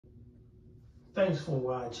Thanks for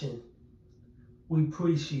watching. We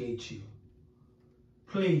appreciate you.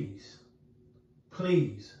 Please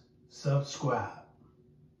subscribe.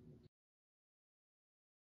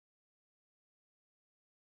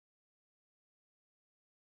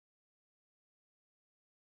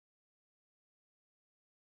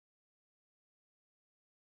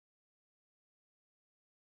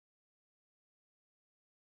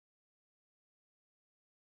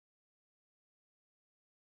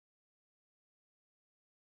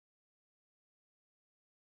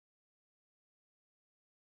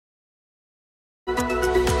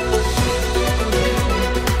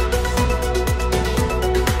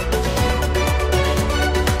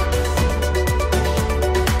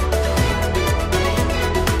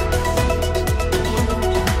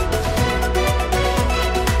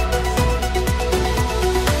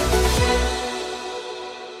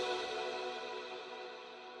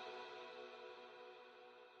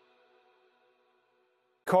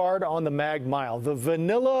 Card on the Mag Mile. The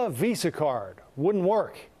vanilla Visa card wouldn't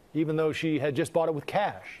work, even though she had just bought it with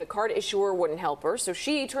cash. The card issuer wouldn't help her, so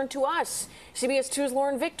she turned to us. CBS 2's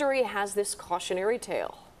Lauren Victory has this cautionary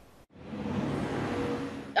tale.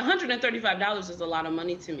 $135 is a lot of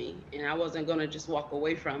money to me, and I wasn't going to just walk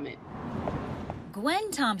away from it.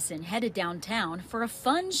 Gwen Thompson headed downtown for a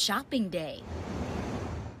fun shopping day.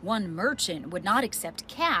 One merchant would not accept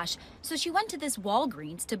cash, so she went to this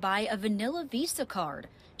Walgreens to buy a vanilla Visa card.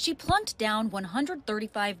 She plunked down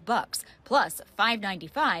 $135 plus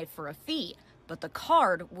 $5.95 for a fee, but the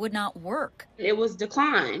card would not work. It was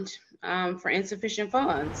declined for insufficient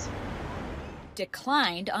funds.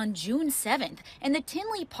 Declined on June 7th, and the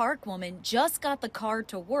Tinley Park woman just got the card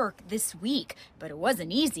to work this week, but it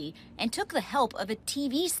wasn't easy and took the help of a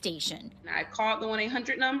TV station. I called the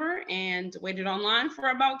 1-800 number and waited online for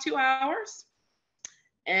about 2 hours,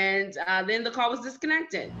 and then the call was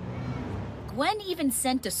disconnected. Gwen even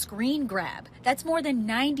sent a screen grab. That's more than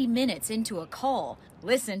 90 minutes into a call.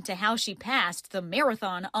 Listen to how she passed the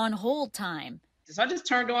marathon on hold time. So I just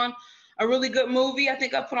turned on a really good movie. I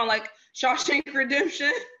think I put on like Shawshank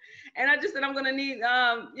Redemption. And I just said I'm going to need,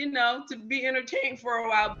 to be entertained for a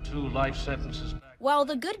while. 2 life sentences. While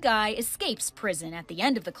the good guy escapes prison at the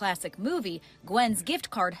end of the classic movie, Gwen's gift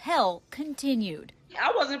card hell continued.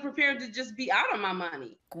 I wasn't prepared to just be out on my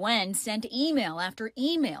money. Gwen sent email after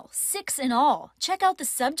email, 6 in all. Check out the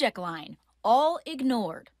subject line, all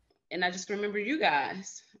ignored. And I just remember you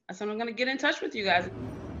guys. I said I'm going to get in touch with you guys.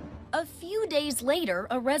 A few days later,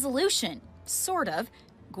 a resolution, sort of.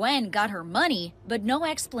 Gwen got her money, but no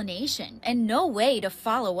explanation and no way to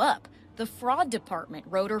follow up. The fraud department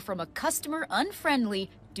wrote her from a customer unfriendly,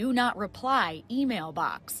 do not reply email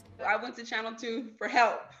box. I went to Channel 2 for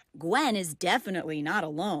help. Gwen is definitely not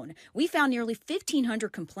alone. We found nearly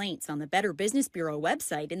 1,500 complaints on the Better Business Bureau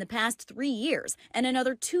website in the past 3 years, and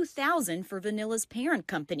another 2,000 for Vanilla's parent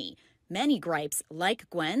company. Many gripes, like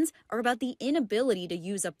Gwen's, are about the inability to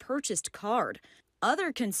use a purchased card.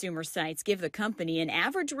 Other consumer sites give the company an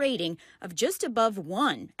average rating of just above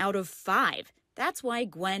 1 out of 5. That's why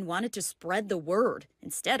Gwen wanted to spread the word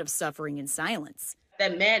instead of suffering in silence.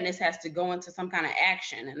 That madness has to go into some kind of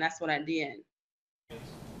action, and that's what I did.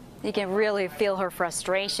 You can really feel her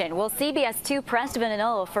frustration. Well, CBS 2 pressed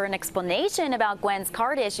Vanilla for an explanation about Gwen's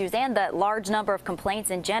card issues and the large number of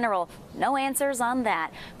complaints in general. No answers on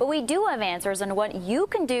that. But we do have answers on what you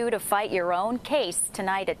can do to fight your own case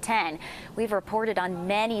tonight at 10. We've reported on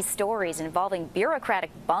many stories involving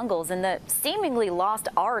bureaucratic bungles and the seemingly lost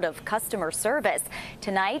art of customer service.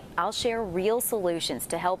 Tonight, I'll share real solutions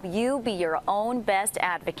to help you be your own best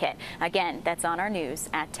advocate. Again, that's on our news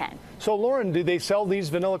at 10. So, Lauren, do they sell these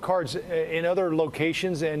vanilla cards in other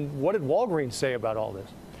locations? And what did Walgreens say about all this?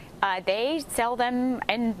 They sell them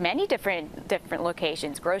in many different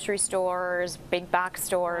locations, grocery stores, big box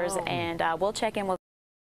stores, and we'll check in with.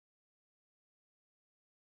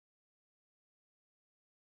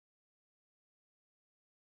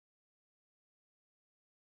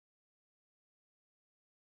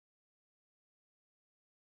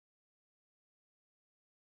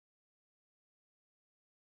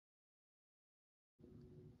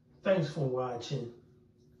 Thanks for watching.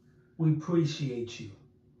 We appreciate you.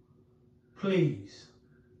 Please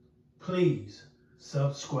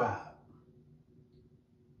subscribe.